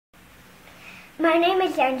My name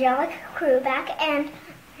is Angelica Kruback, and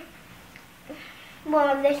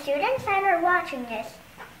well, the students that are watching this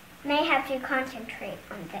may have to concentrate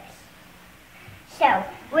on this. So,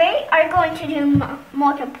 we are going to do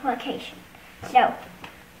multiplication. So,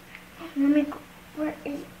 where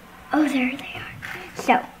is, oh, there they are.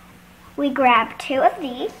 So, we grab 2 of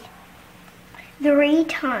these 3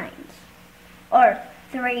 times, or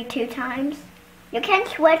 3 2 times. You can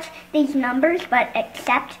switch these numbers, but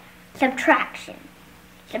except subtraction.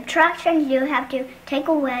 Subtraction you have to take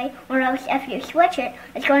away, or else if you switch it,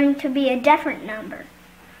 it's going to be a different number.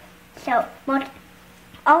 So,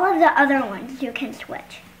 all of the other ones you can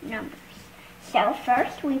switch numbers. So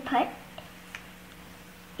first we put,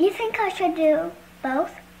 you think I should do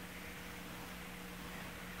both?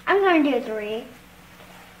 I'm going to do 3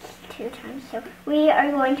 2 times. So we are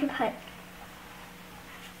going to put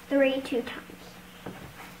 3 2 times.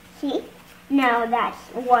 See? Now that's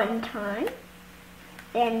 1 time.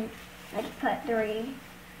 Then let's put 3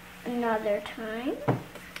 another time.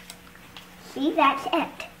 See, that's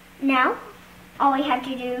it. Now, all we have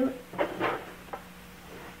to do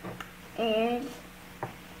is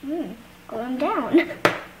glue them down.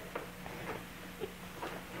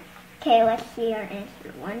 Okay, let's see our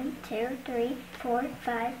answer. 1, 2, 3, 4,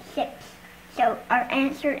 5, 6. So our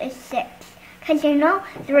answer is 6. Because you know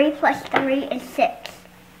 3 plus 3 is 6.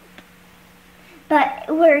 But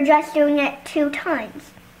we're just doing it 2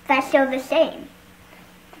 times. That's still the same.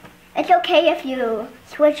 It's okay if you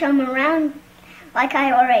switch them around. Like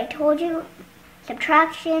I already told you,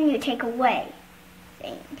 subtraction, you take away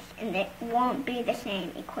things, and it won't be the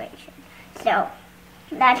same equation. So,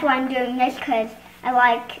 that's why I'm doing this, because I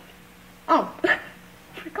like, oh,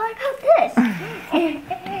 forgot about this.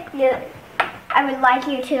 I would like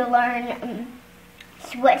you to learn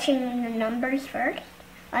switching the numbers first.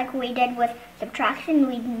 Like we did with subtraction,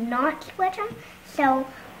 we did not switch them. So,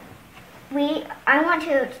 I want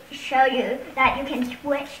to show you that you can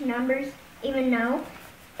switch numbers even though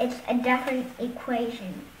it's a different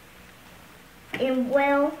equation. It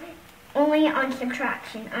will only on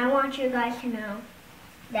subtraction. I want you guys to know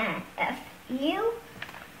that if you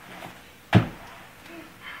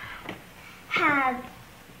have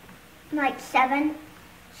like 7,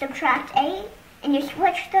 subtract 8, and you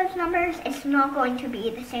switch those numbers, it's not going to be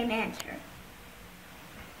the same answer.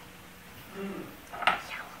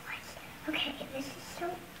 Okay, this is so,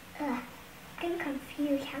 I'm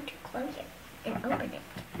confused how to close it and open it.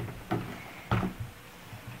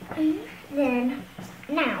 Then,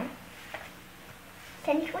 now,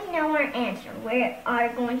 since we know our answer, we are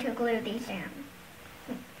going to glue these down.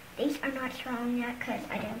 These are not strong yet because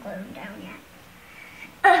I didn't glue them down yet.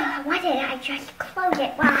 Why did I just close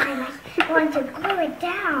it while I was going to glue it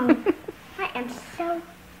down? I'm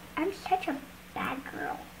such a bad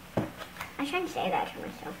girl. I shouldn't say that to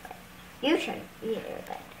myself, but you shouldn't either,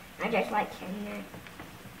 but I just like saying that.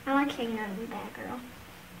 I like saying that I'm a bad girl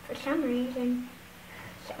for some reason.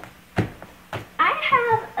 So, I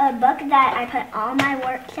have a book that I put all my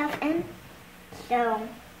work stuff in. So,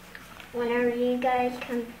 whenever you guys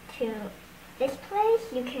come to this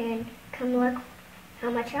place, you can come look how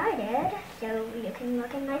much I did, so you can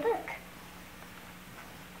look in my book.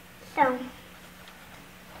 So,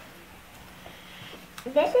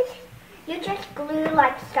 this is, you just glue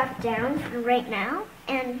like stuff down for right now,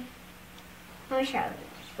 and let me show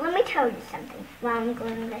you. Let me tell you something while I'm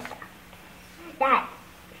gluing this up. That,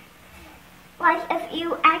 like if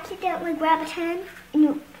you accidentally grab a pen and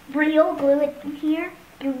you real glue it in here,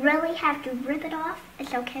 you really have to rip it off.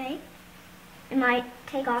 It's okay. It might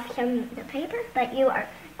take off some of the paper, but you are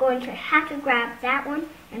going to have to grab that one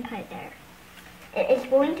and put it there. It is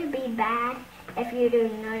going to be bad if you do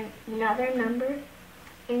another number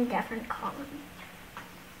in different columns.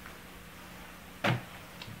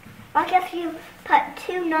 Like if you put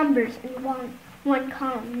 2 numbers in one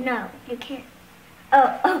column. No, you can't.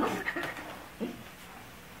 Oh.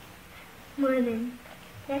 More than.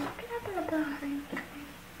 There's a behind.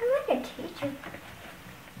 I'm like a teacher.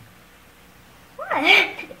 What?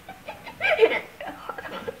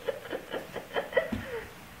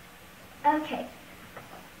 Okay.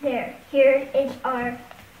 There. Here is our.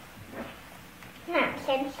 Now,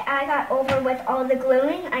 since I got over with all the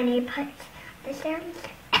gluing, I need to put this down.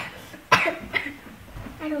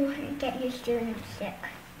 I don't want to get you students sick,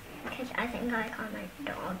 because I think I caught my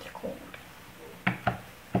dog's cold.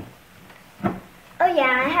 Oh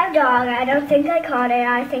yeah, I have a dog. I don't think I caught it.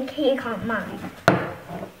 I think he caught mine.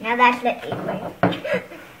 Now that's the equation.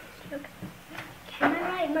 Can I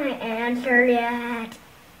write my answer yet?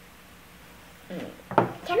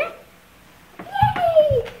 Can I?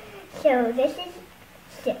 Yay! So this is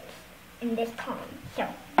 6. in this column. So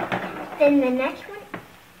then the next one,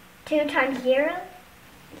 2 times 0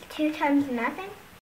 is 2 times nothing.